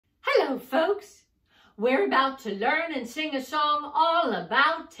Hello, folks. We're about to learn and sing a song all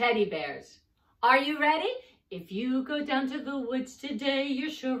about teddy bears. Are you ready? If you go down to the woods today, you're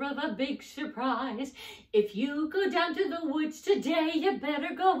sure of a big surprise. If you go down to the woods today, you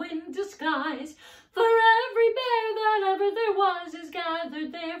better go in disguise. For every bear that ever there was is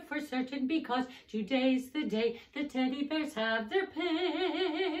gathered there for certain, because today's the day the teddy bears have their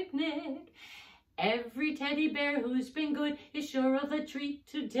picnic. Every teddy bear who's been good is sure of a treat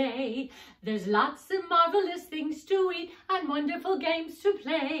today. There's lots of marvelous things to eat and wonderful games to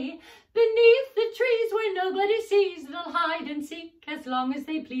play. Beneath the trees where nobody sees, they'll hide and seek as long as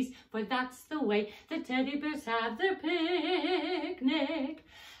they please, for that's the way the teddy bears have their picnic.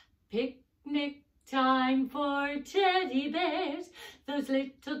 Picnic time for teddy bears. Those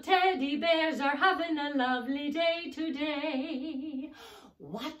little teddy bears are having a lovely day today.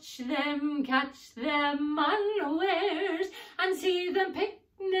 Watch them, catch them unawares, and see them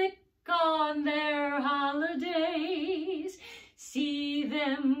picnic on their holidays. See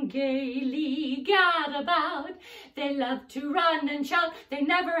them gaily gad about. They love to run and shout. They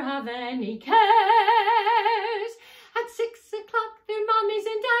never have any cares. At 6 o'clock their mommies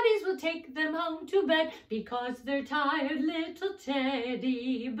and daddies will take them home to bed, because they're tired little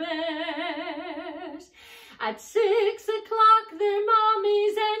teddy bears. At 6 o'clock their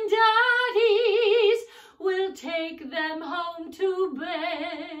mommies and daddies will take them home to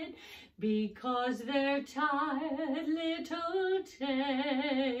bed, because they're tired little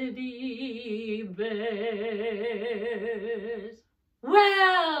teddy bears.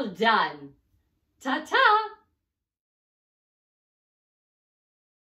 Well done. Ta-ta.